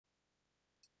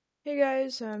Hey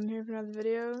guys, I'm here for another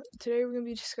video. Today we're going to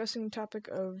be discussing the topic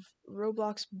of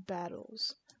Roblox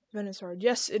battles. Then it's hard.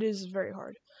 Yes, it is very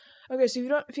hard. Okay, so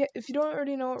if you don't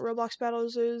already know what Roblox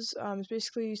battles is, it's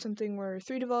basically something where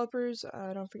three developers,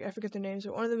 I forget their names,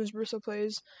 but one of them is Russo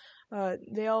Plays.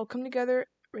 They all come together.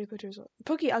 Ready, put yours.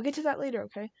 Pookie, I'll get to that later.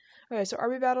 Okay. Okay, so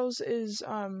RB battles is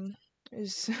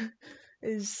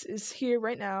is here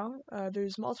right now.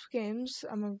 There's multiple games.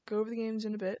 I'm gonna go over the games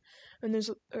in a bit. And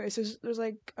there's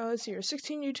like let's see here,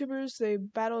 16 YouTubers. They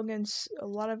battle against a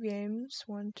lot of games.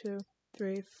 1, 2,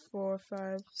 3, 4,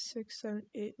 5, 6, 7,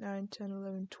 8, 9, 10,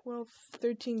 11, 12,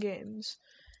 13 games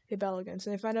they battle against,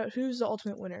 and they find out who's the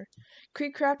ultimate winner.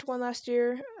 Creekcraft won last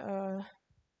year.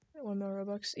 1 million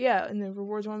Robux. Yeah, and the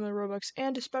rewards 1 million Robux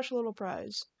and a special little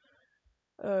prize.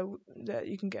 That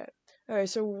you can get. Alright,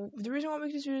 so the reason why I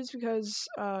make this video is because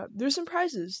there's some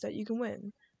prizes that you can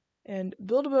win. And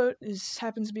Build a Boat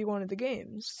happens to be one of the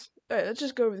games. Alright, let's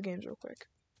just go over the games real quick.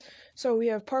 So we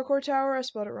have Parkour Tower. I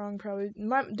spelled it wrong, probably.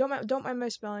 Don't mind my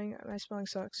spelling. My spelling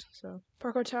sucks. So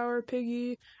Parkour Tower,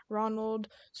 Piggy, Ronald,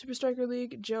 Super Striker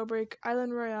League, Jailbreak,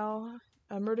 Island Royale,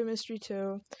 Murder Mystery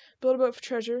 2, Build a Boat for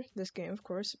Treasure. This game, of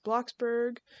course.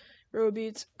 Bloxburg,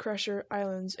 Robobeats, Crusher,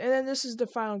 Islands, and then this is the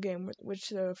final game, which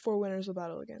the 4 winners will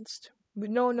battle against. But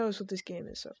no one knows what this game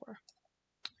is so far.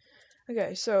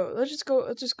 Okay, so let's just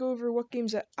go over what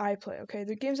games that I play. Okay,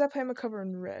 the games I play I'm gonna cover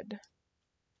in red.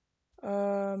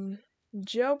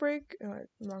 Jailbreak.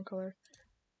 Wrong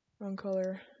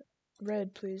color.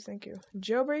 Red, please. Thank you.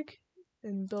 Jailbreak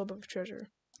and Build Up Treasure.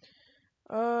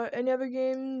 Any other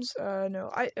games? No.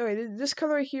 Okay, this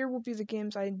color right here will be the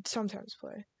games I sometimes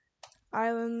play.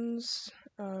 Islands,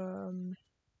 Murder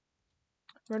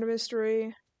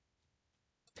Mystery,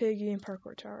 Piggy, and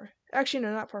Parkour Tower. Actually,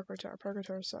 no, not Parkour Tower. Parkour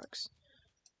Tower sucks.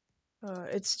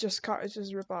 It's just a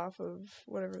rip off of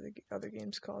whatever the other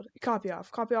game's called. Copy off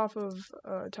of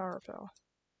Tower of Hell,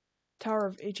 Tower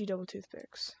of HE double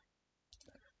toothpicks,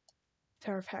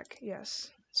 Tower of Heck.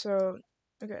 Yes. So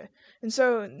okay, and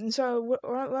so what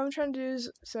I'm trying to do is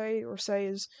say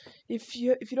is if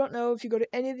you don't know, if you go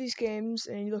to any of these games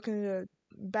and you look in the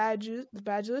badge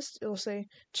list, it'll say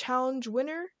challenge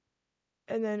winner,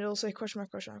 and then it'll say question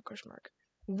mark.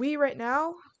 We right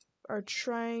now are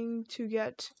trying to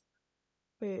get.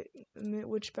 Wait,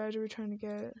 which badge are we trying to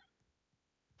get?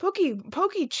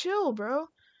 Pokey, chill, bro.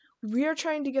 We are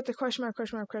trying to get the question mark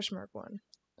one.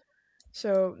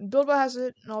 So Buildbot has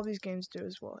it, and all these games do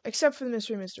as well, except for the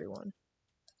mystery one.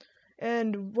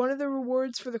 And one of the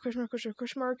rewards for the question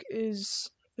mark is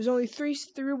there's only three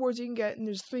rewards you can get, and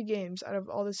there's 3 games out of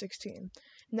all the 16,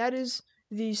 and that is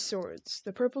these swords: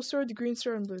 the purple sword, the green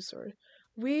sword, and blue sword.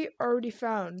 We already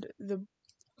found the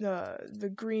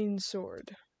green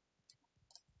sword.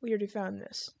 We already found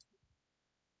this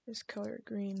color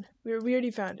green. We already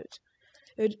found it.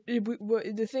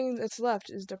 The thing that's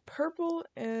left is the purple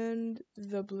and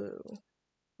the blue.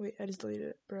 Wait, I just deleted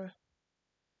it, bruh.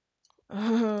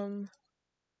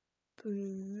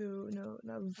 Blue. No,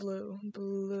 not blue.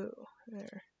 Blue.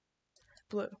 There.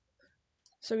 Blue.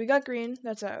 So we got green.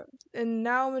 That's out. And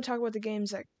now I'm gonna talk about the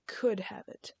games that could have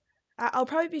it. I'll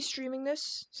probably be streaming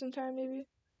this sometime, maybe.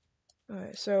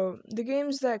 Okay, so the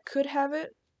games that could have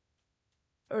it.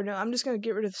 Or no, I'm just gonna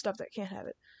get rid of the stuff that can't have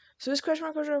it. So this question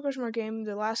mark game,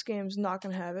 the last game's not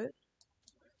gonna have it.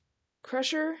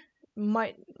 Crusher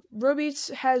might.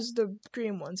 Robeats has the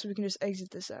green one, so we can just exit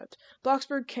this out.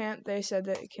 Bloxburg can't. They said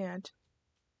that it can't.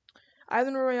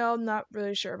 Island Royale, not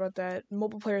really sure about that.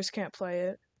 Mobile players can't play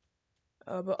it.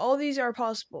 But all these are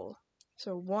possible.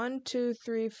 So 1, 2,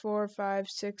 3, 4, 5,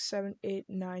 6, 7, 8,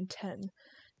 9, 10.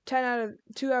 2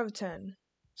 out of 10.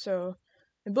 So,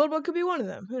 and Build Bug could be one of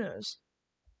them. Who knows?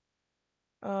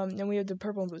 And we have the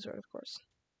purple and blue sword, of course.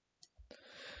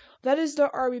 That is the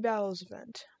RB Battles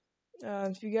event.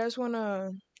 If you guys want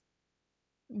to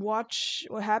watch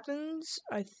what happens,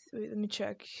 wait, let me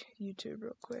check YouTube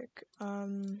real quick.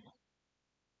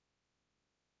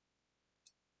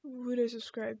 Who do I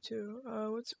subscribe to?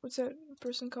 What's that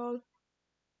person called?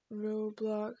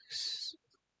 Roblox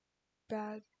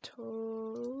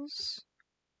Battles.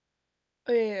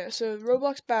 Oh yeah. So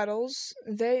Roblox Battles.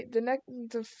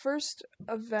 The first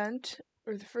event,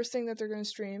 or the first thing that they're gonna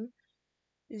stream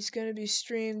is gonna be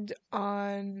streamed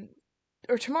on,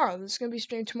 or tomorrow. It's gonna be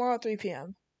streamed tomorrow at 3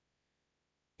 p.m.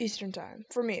 Eastern time,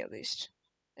 for me at least.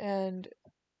 And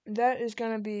that is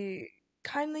gonna be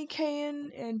Kindly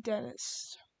Kayan and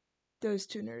Dennis. Those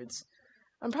 2 nerds.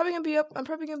 I'm probably gonna be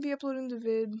uploading the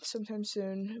vid sometime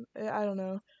soon. I don't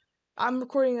know. I'm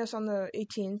recording this on the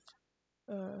 18th.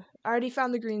 I already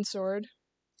found the green sword.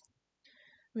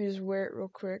 Let me just wear it real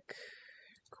quick.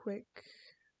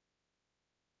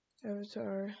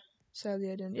 Avatar.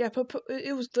 Sadly, I didn't. Yeah,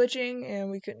 it was glitching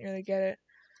and we couldn't really get it.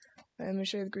 Let me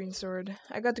show you the green sword.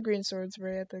 I got the green sword. It's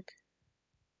very epic.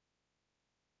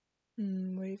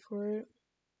 Wait for it.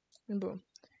 And boom.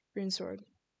 Green sword.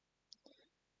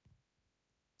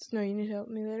 No, you need to help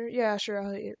me later? Yeah, sure,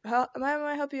 I'll help you. I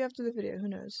might help you after the video. Who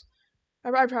knows? I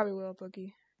probably will,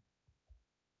 Pookie.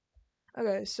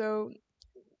 Okay, so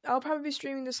I'll probably be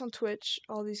streaming this on Twitch.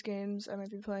 All these games I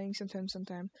might be playing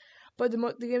sometime. But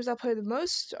the games I'll play the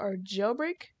most are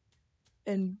Jailbreak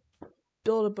and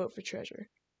Build a Boat for Treasure.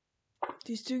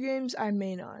 These two games I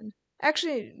main on.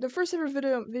 Actually, the first ever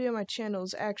video on my channel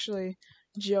is actually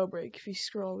Jailbreak. If you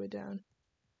scroll all the way down,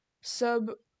 sub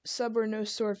or no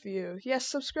sword for you. Yes,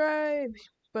 subscribe.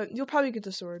 But you'll probably get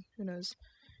the sword. Who knows?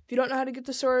 If you don't know how to get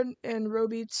the sword and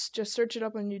Robeats, just search it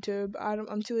up on YouTube.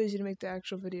 I'm too lazy to make the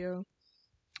actual video.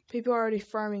 People are already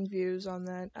farming views on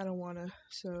that. I don't wanna.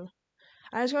 So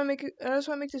I just want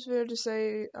to make this video to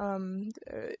say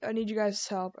I need you guys'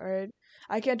 help. All right,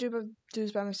 I can't do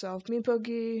this by myself. Me and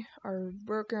Pokey are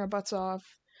working our butts off.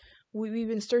 We've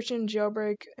been searching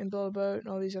Jailbreak and Build a Boat and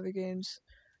all these other games.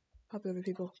 Help the other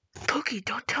people. Pokey,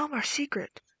 don't tell them our secret.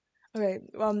 Okay,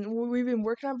 we've been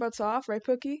working our butts off, right,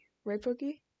 Pokey? Right,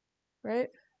 Pokey? Right?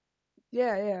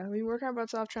 Yeah. We work our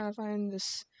butts off trying to find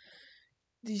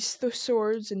these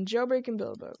swords and Jailbreak and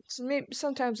Build a Boat. Maybe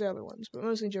sometimes the other ones, but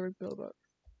mostly Jailbreak and Build a Boat.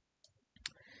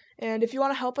 And if you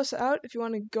want to help us out, if you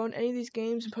want to go in any of these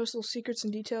games and post little secrets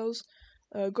and details,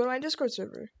 go to my Discord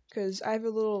server, because I have a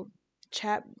little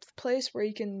chat place where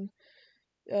you can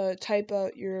type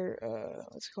out your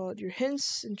your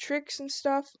hints and tricks and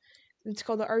stuff. It's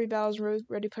called the RB Battles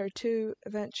Ready Player 2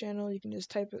 event channel. You can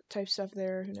just type stuff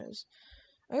there. Who knows?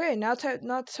 Okay, now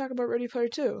to talk about Ready Player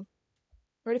 2.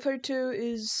 Ready Player 2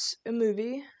 is a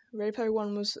movie. Ready Player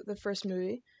 1 was the first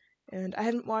movie, and I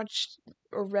haven't watched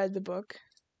or read the book.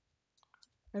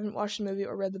 I haven't watched the movie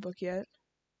or read the book yet.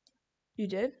 You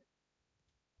did?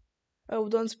 Oh, well,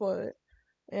 don't spoil it.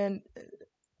 And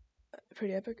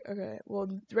pretty epic. Okay, well,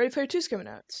 Ready Player 2 is coming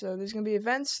out, so there's gonna be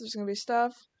events. There's gonna be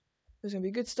stuff. There's gonna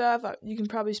be good stuff. You can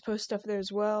probably post stuff there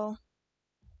as well.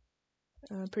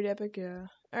 Pretty epic, yeah.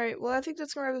 Alright, well, I think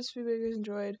that's gonna wrap this video. If you guys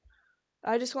enjoyed.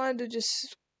 I just wanted to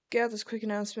just get out this quick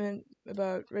announcement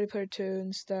about Ready Player 2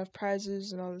 and stuff,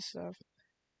 prizes and all this stuff.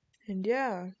 And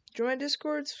yeah, join my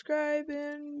Discord, subscribe,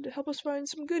 and help us find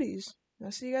some goodies.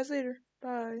 I'll see you guys later.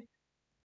 Bye.